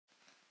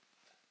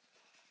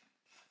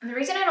And the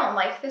reason I don't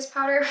like this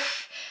powder,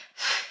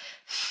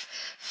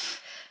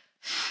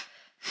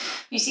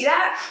 you see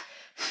that?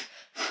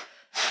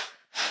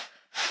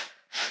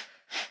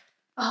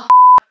 Oh,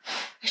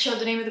 I showed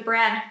the name of the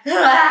brand.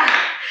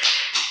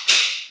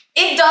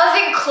 It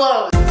doesn't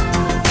close.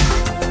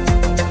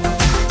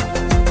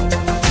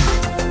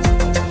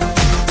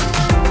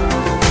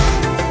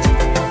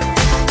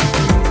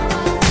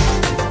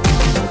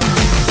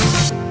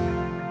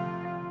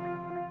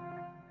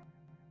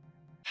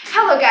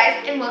 Hello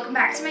guys, and welcome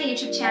back to my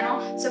YouTube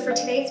channel. So for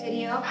today's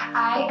video,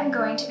 I am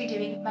going to be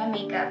doing my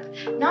makeup.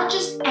 Not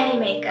just any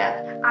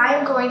makeup, I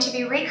am going to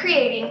be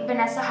recreating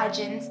Vanessa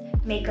Hudgens'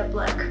 makeup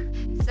look.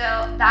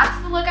 So that's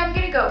the look I'm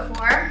gonna go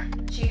for.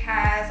 She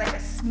has like a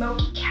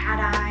smoky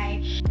cat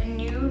eye, a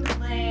nude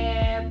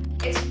lip.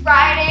 It's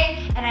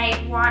Friday and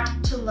I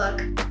want to look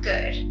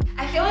good.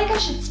 I feel like I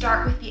should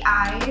start with the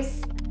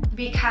eyes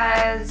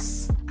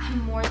because I'm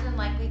more than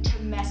likely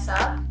to mess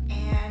up,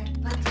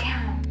 but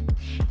damn.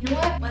 You know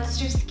what? Let's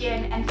do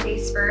skin and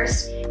face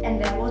first,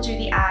 and then we'll do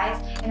the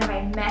eyes. And if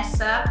I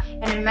mess up,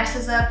 and it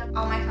messes up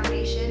all my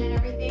foundation and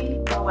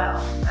everything, oh well,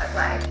 that's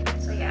life.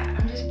 So yeah,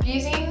 I'm just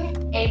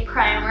using a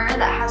primer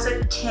that has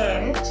a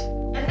tint.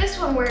 And this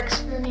one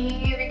works for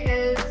me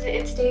because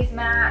it stays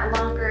matte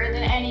longer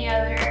than any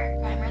other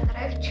primer that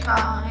I've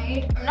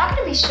tried. I'm not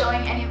gonna be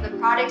showing any of the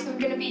products I'm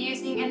gonna be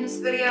using in this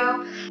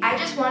video. I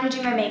just wanna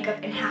do my makeup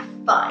and have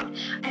fun.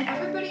 And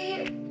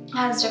everybody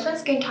has different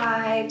skin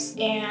types,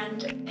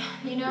 and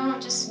you know,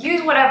 just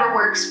use whatever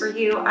works for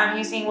you. I'm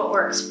using what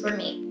works for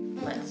me.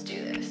 Let's do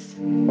this.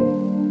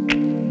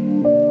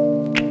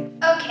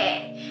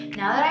 Okay,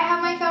 now that I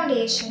have my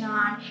foundation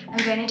on,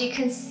 I'm going to do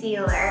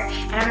concealer,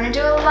 and I'm going to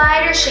do a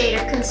lighter shade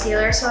of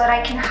concealer so that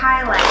I can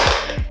highlight.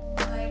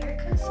 Lighter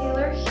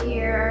concealer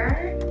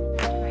here.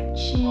 I'm gonna do my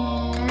chin.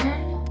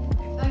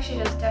 I feel like she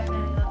does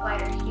definitely look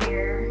lighter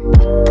here.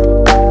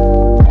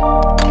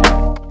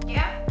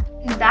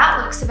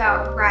 That looks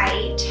about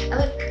right. I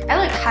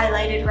look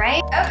highlighted,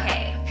 right?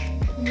 Okay,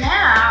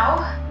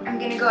 now I'm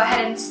gonna go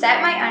ahead and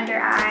set my under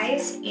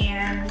eyes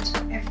and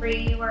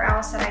everywhere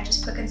else that I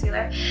just put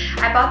concealer.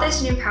 I bought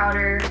this new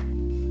powder.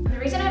 And the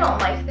reason I don't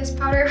like this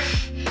powder,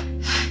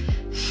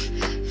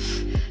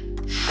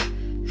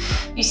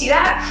 you see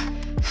that?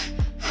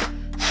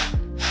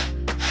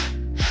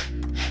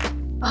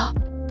 Oh,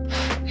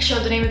 I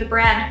showed the name of the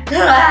brand.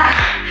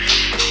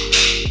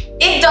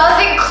 It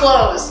doesn't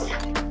close.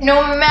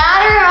 No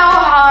matter how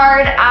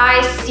hard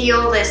I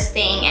seal this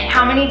thing and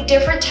how many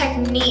different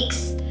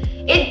techniques,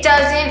 it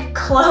doesn't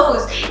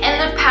close. And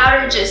the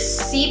powder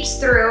just seeps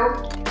through,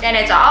 and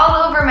it's all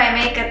over my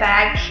makeup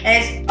bag, and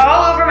it's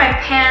all over my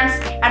pants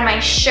and my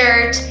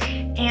shirt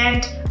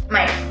and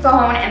my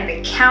phone and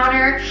the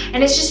counter,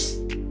 and it's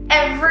just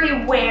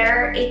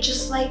everywhere. It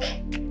just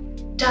like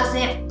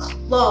doesn't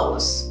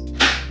close.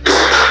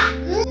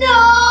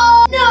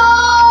 No,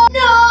 no,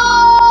 no.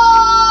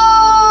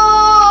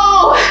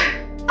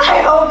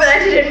 I hope that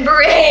didn't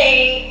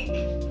break.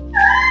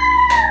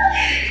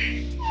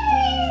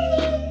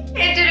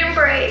 It didn't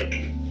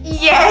break.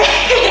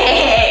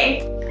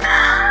 Yay!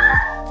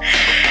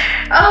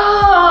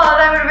 Oh,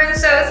 that would have been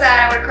so sad.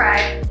 I would have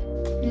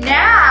cried.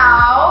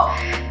 Now,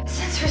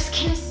 since her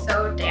skin is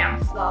so damn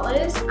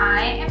flawless,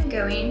 I am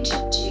going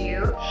to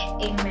do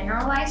a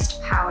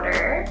mineralized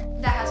powder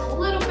that has a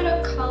little bit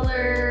of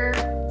color,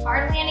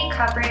 hardly any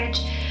coverage,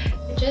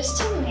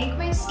 just to make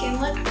my skin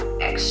look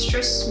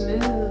extra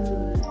smooth.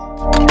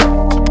 I'm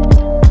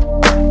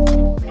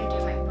gonna do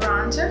my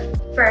bronzer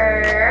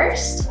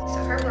first. So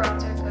her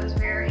bronzer goes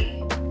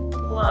very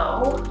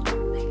low,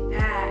 like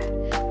that.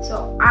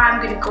 So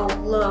I'm gonna go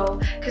low,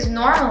 because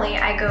normally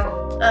I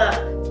go up.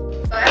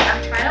 But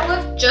I'm trying to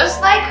look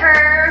just like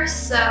her,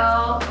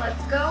 so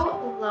let's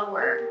go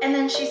lower. And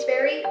then she's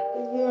very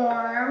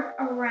warm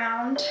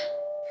around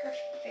her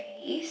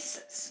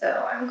face,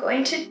 so I'm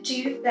going to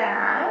do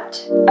that.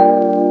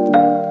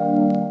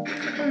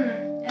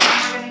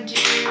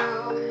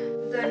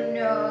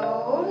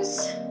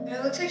 Nose.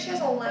 It looks like she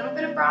has a little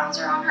bit of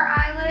bronzer on her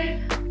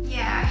eyelid.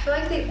 Yeah, I feel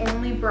like they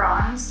only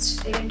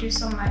bronzed. They didn't do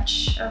so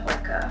much of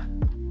like a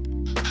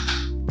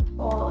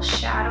whole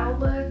shadow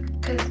look,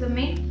 because the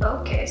main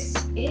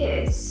focus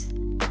is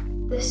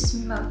the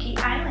smoky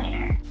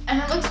eyeliner.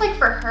 And it looks like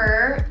for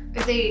her,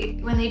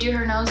 when they do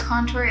her nose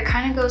contour, it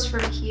kind of goes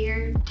from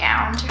here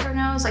down to her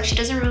nose. Like she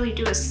doesn't really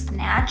do a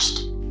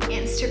snatched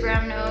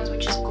Instagram nose,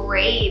 which is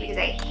great because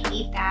I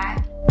hate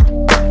that.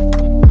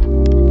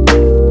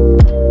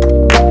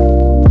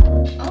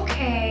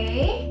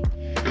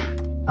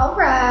 All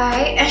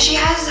right, and she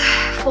has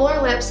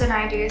fuller lips than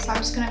I do, so I'm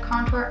just gonna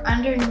contour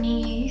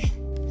underneath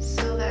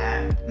so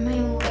that my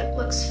lip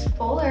looks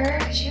fuller.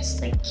 She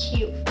has like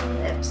cute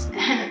lips,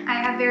 and I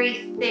have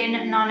very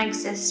thin,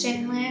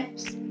 non-existent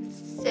lips.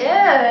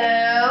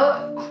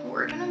 So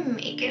we're gonna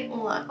make it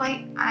look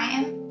like I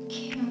am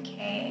Kim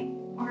K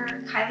or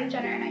Kylie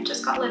Jenner, and I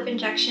just got lip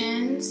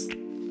injections.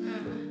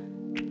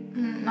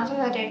 Not that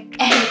I did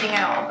anything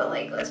at all, but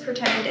like let's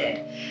pretend I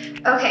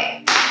did.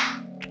 Okay.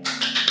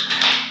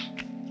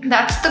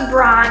 That's the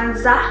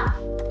bronzer.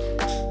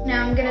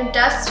 Now I'm gonna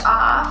dust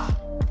off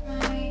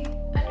my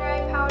under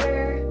eye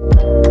powder.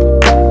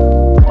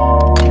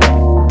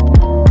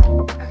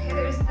 Okay,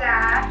 there's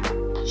that.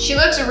 She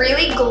looks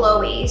really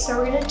glowy, so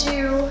we're gonna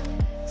do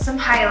some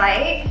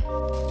highlight.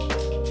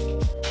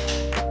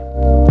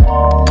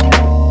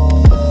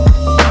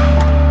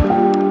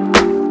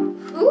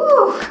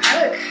 Ooh,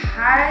 I look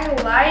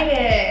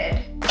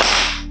highlighted.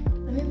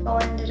 Let me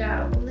blend it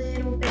out a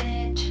little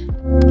bit.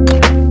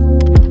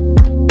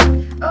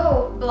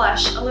 Oh,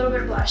 blush, a little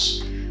bit of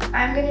blush.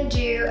 I'm gonna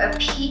do a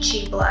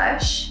peachy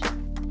blush.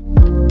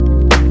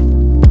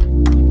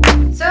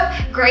 So,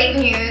 great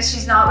news,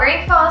 she's not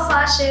wearing false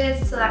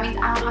lashes, so that means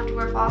I don't have to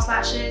wear false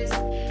lashes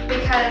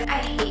because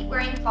I hate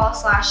wearing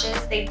false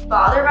lashes. They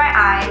bother my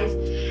eyes.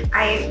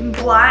 I'm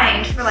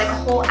blind for like a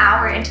whole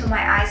hour until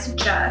my eyes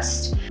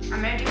adjust.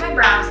 I'm gonna do my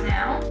brows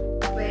now,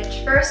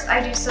 which first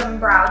I do some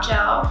brow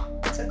gel.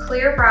 It's a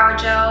clear brow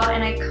gel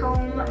and I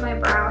comb my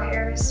brow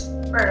hairs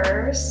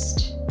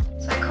first.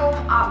 So I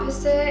comb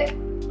opposite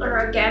or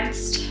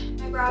against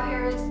my brow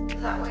hairs, so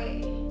that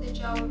way the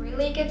gel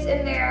really gets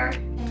in there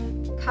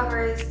and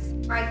covers,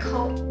 or I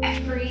coat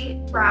every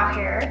brow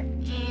hair,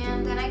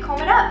 and then I comb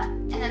it up,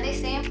 and then they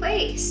stay in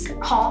place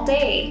all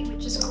day,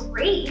 which is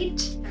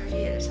great. I'm gonna do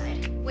the other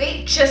side.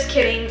 Wait, just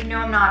kidding. No,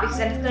 I'm not, because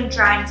then it's gonna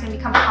dry and it's gonna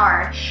become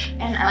hard,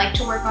 and I like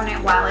to work on it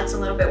while it's a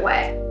little bit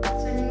wet.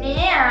 So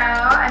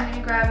now I'm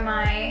gonna grab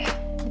my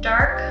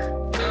dark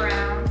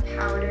brown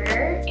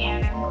powder,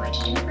 and I'm going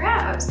to do my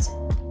brows.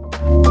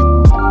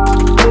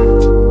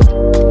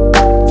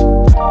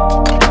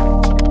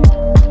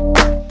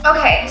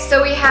 Okay,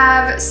 so we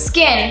have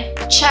skin,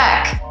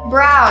 check,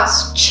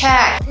 brows,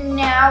 check.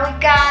 Now we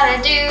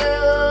gotta do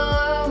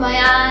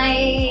my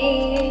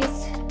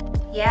eyes.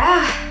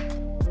 Yeah,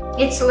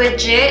 it's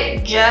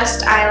legit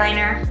just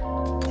eyeliner.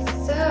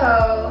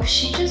 So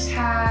she just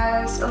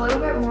has a little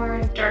bit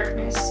more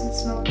darkness and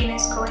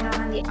smokiness going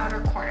on in the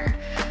outer corner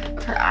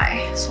of her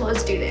eye. So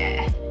let's do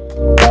that.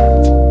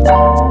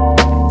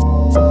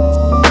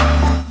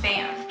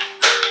 Bam.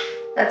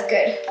 That's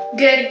good.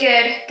 Good,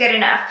 good, good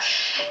enough.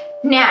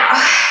 Now,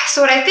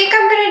 so what I think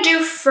I'm gonna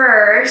do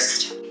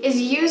first is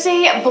use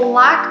a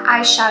black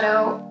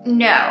eyeshadow.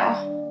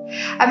 No.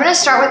 I'm gonna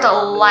start with a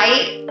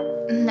light,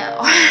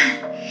 no.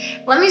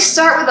 Let me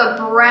start with a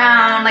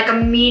brown, like a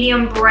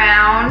medium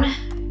brown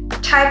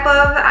type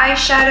of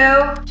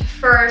eyeshadow to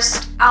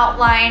first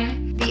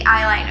outline the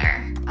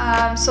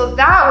eyeliner. So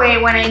that way,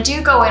 when I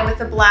do go in with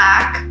the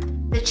black,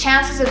 the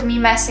chances of me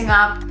messing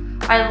up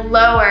are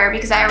lower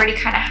because I already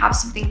kind of have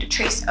something to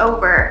trace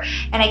over,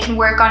 and I can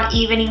work on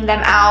evening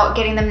them out,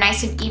 getting them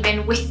nice and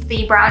even with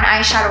the brown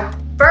eyeshadow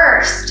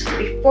first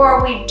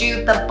before we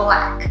do the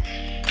black.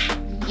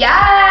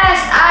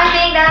 Yes, I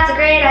think that's a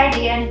great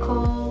idea,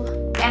 Nicole.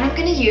 And I'm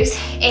gonna use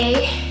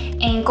a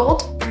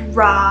angled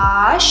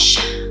brush.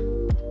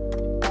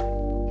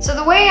 So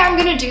the way I'm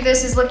gonna do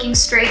this is looking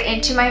straight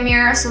into my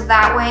mirror, so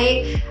that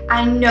way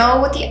I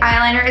know what the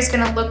eyeliner is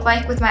gonna look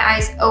like with my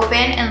eyes open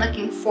and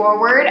looking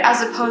forward,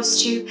 as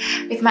opposed to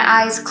with my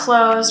eyes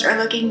closed or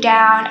looking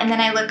down, and then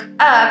I look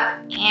up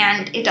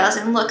and it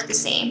doesn't look the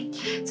same.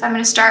 So I'm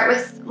gonna start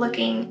with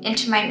looking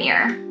into my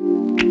mirror.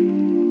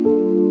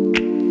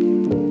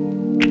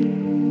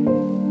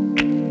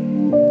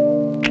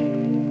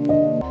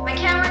 My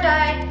camera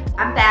died,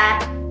 I'm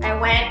back.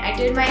 I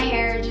did my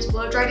hair, just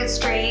blow dried it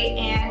straight,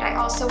 and I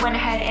also went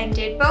ahead and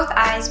did both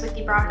eyes with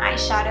the brown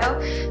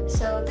eyeshadow.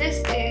 So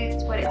this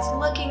is what it's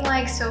looking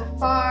like so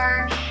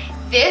far.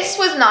 This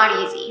was not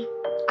easy.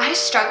 I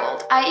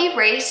struggled. I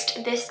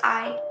erased this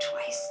eye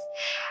twice.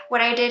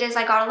 What I did is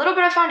I got a little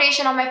bit of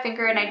foundation on my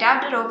finger and I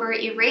dabbed it over,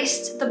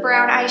 erased the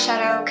brown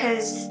eyeshadow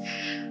because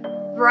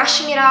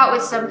brushing it out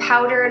with some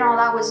powder and all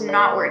that was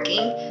not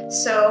working.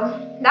 So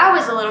that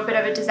was a little bit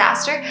of a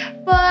disaster,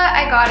 but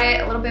I got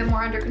it a little bit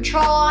more under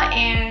control,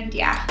 and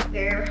yeah,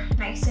 they're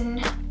nice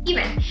and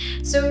even.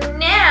 So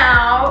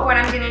now what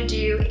I'm gonna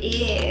do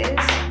is,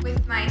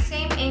 with my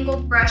same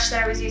angled brush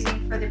that I was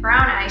using for the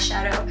brown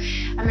eyeshadow,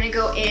 I'm gonna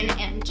go in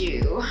and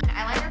do an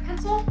eyeliner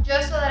pencil,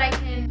 just so that I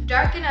can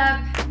darken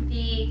up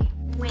the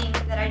wing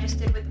that I just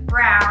did with the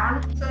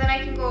brown, so then I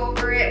can go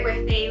over it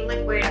with a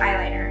liquid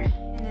eyeliner.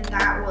 And then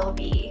that will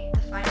be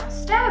the final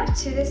step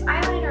to this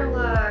eyeliner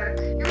look.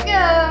 Here we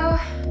go.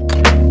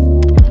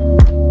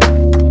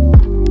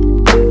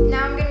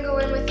 Now I'm gonna go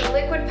in with the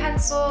liquid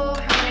pencil.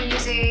 I'm gonna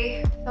use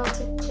a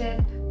felted tip.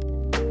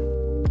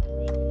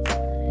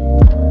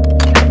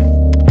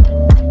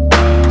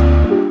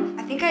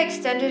 I think I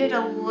extended it a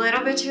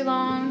little bit too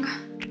long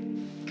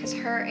because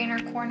her inner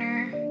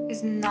corner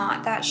is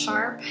not that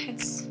sharp.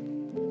 It's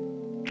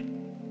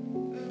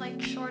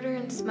like shorter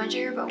and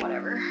smudgier, but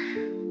whatever.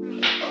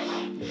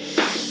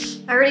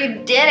 I already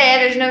did it,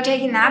 there's no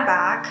taking that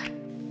back.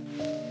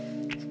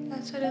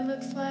 That's what it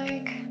looks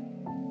like.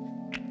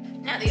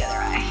 Now the other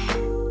eye.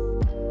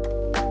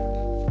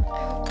 I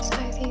hope this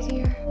eye's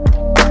easier.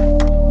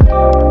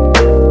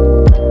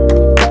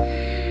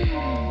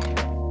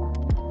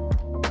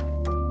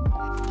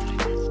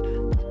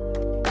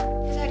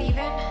 Is that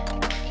even?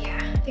 Yeah,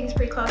 I think it's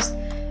pretty close.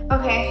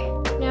 Okay,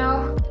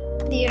 now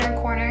the inner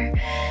corner.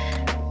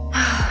 I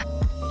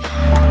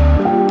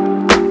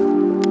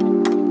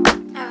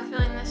have a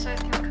feeling this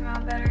side's gonna come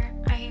out better.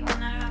 I hate when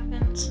that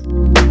happens.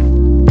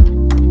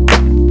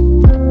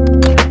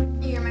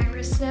 You hear my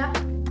wrist snap?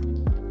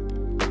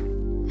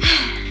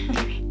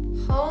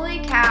 Holy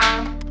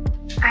cow.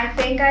 I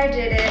think I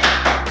did it.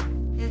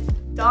 It's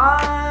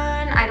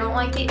done. I don't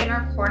like the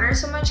inner corner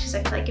so much because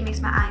I feel like it makes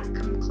my eyes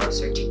come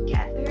closer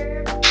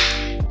together.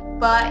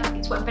 But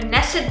it's what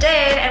Vanessa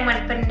did, and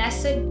when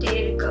Vanessa did,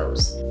 it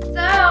goes. So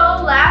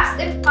last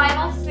and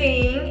final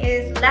thing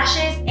is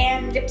lashes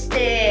and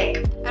lipstick.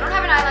 I don't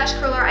have an eyelash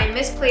curler. I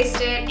misplaced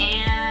it,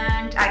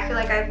 and I feel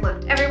like I've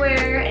looked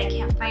everywhere and I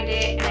can't find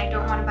it, and I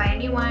don't want to buy a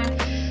new one.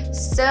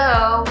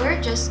 So we're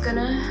just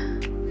gonna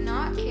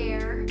not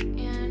care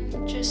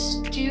and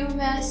just do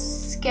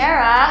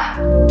mascara.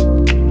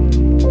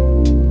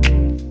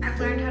 I've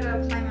learned how to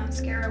apply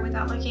mascara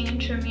without looking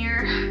into a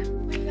mirror.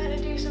 What you gotta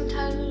do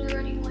sometimes when you're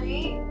running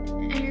late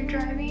and you're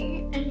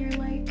driving and you're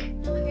like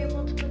not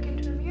able to look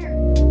into a mirror.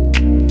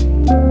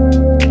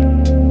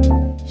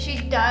 She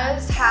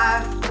does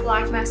have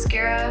black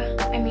mascara,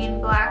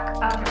 black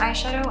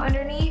eyeshadow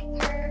underneath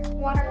her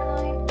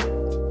waterline.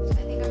 So I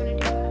think I'm gonna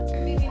do that, or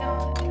maybe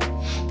not.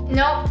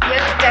 Nope,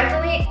 yep,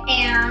 definitely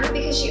am,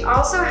 because she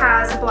also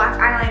has black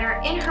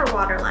eyeliner in her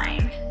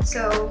waterline.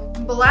 So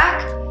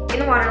black in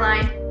the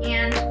waterline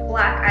and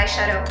black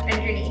eyeshadow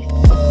underneath.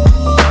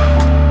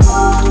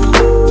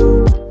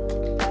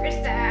 There's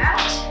that.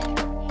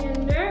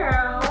 And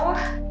now,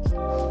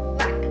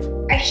 black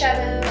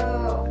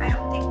eyeshadow. I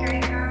don't think I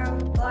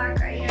have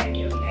black eye. Yeah, I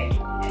do. I'm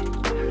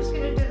just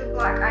gonna do the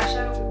black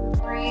eyeshadow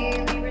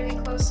really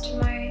close to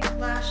my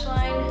lash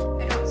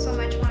line. I don't so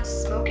much want to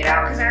smoke it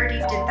out because I already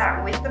did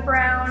that with the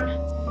brown.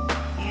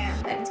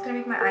 And then it's gonna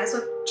make my eyes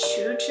look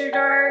too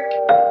dark.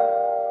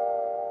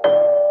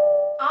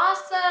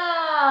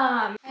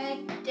 Awesome! I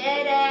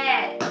did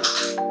it!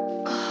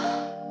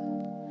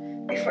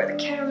 Before the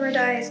camera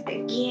dies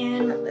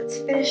again, let's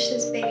finish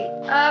this baby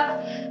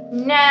up.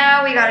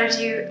 Now we gotta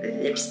do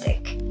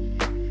lipstick.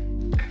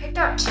 I picked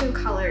out 2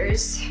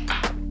 colors.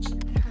 Her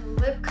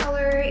lip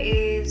color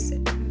is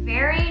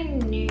very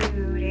nude.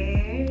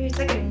 It's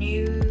like a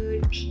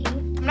nude pink.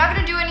 I'm not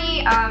gonna do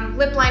any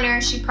lip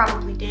liner. She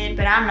probably did,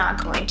 but I'm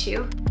not going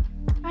to.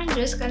 I'm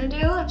just gonna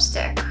do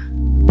lipstick. I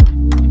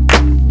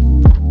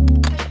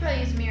should probably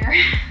use a mirror.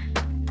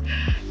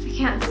 I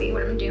can't see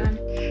what I'm doing.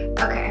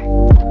 Okay.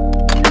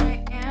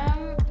 I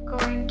am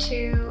going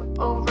to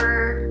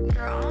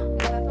overdraw,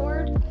 is that the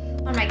word?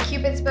 On my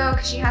Cupid's bow,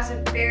 because she has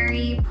a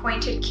very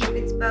pointed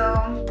Cupid's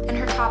bow. And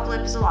her top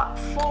lip is a lot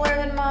fuller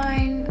than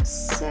mine,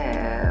 so.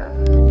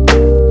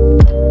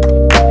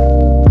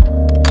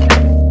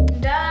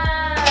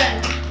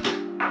 Done!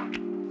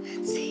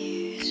 Let's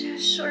see, she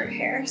has short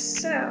hair,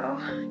 so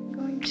I'm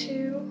going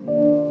to.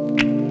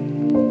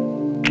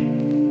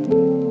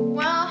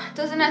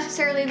 Doesn't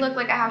necessarily look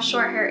like I have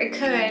short hair. It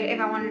could if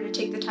I wanted to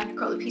take the time to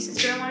curl the pieces.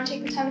 Do I want to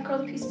take the time to curl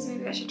the pieces?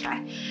 Maybe I should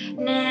try.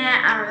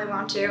 Nah, I don't really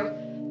want to.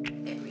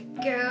 There we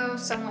go.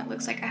 Somewhat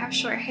looks like I have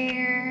short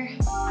hair.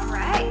 All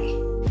right.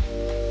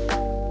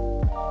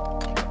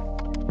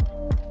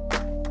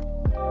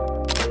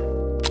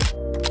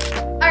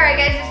 All right,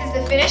 guys, this is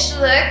the finished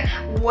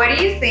look. What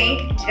do you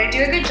think? Did I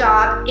do a good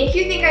job? If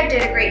you think I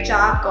did a great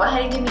job, go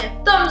ahead and give me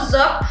a thumbs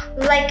up,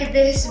 like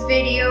this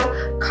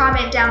video,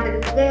 comment down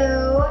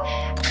below.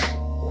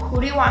 Who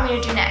do you want me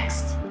to do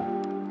next?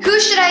 Who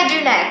should I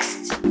do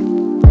next?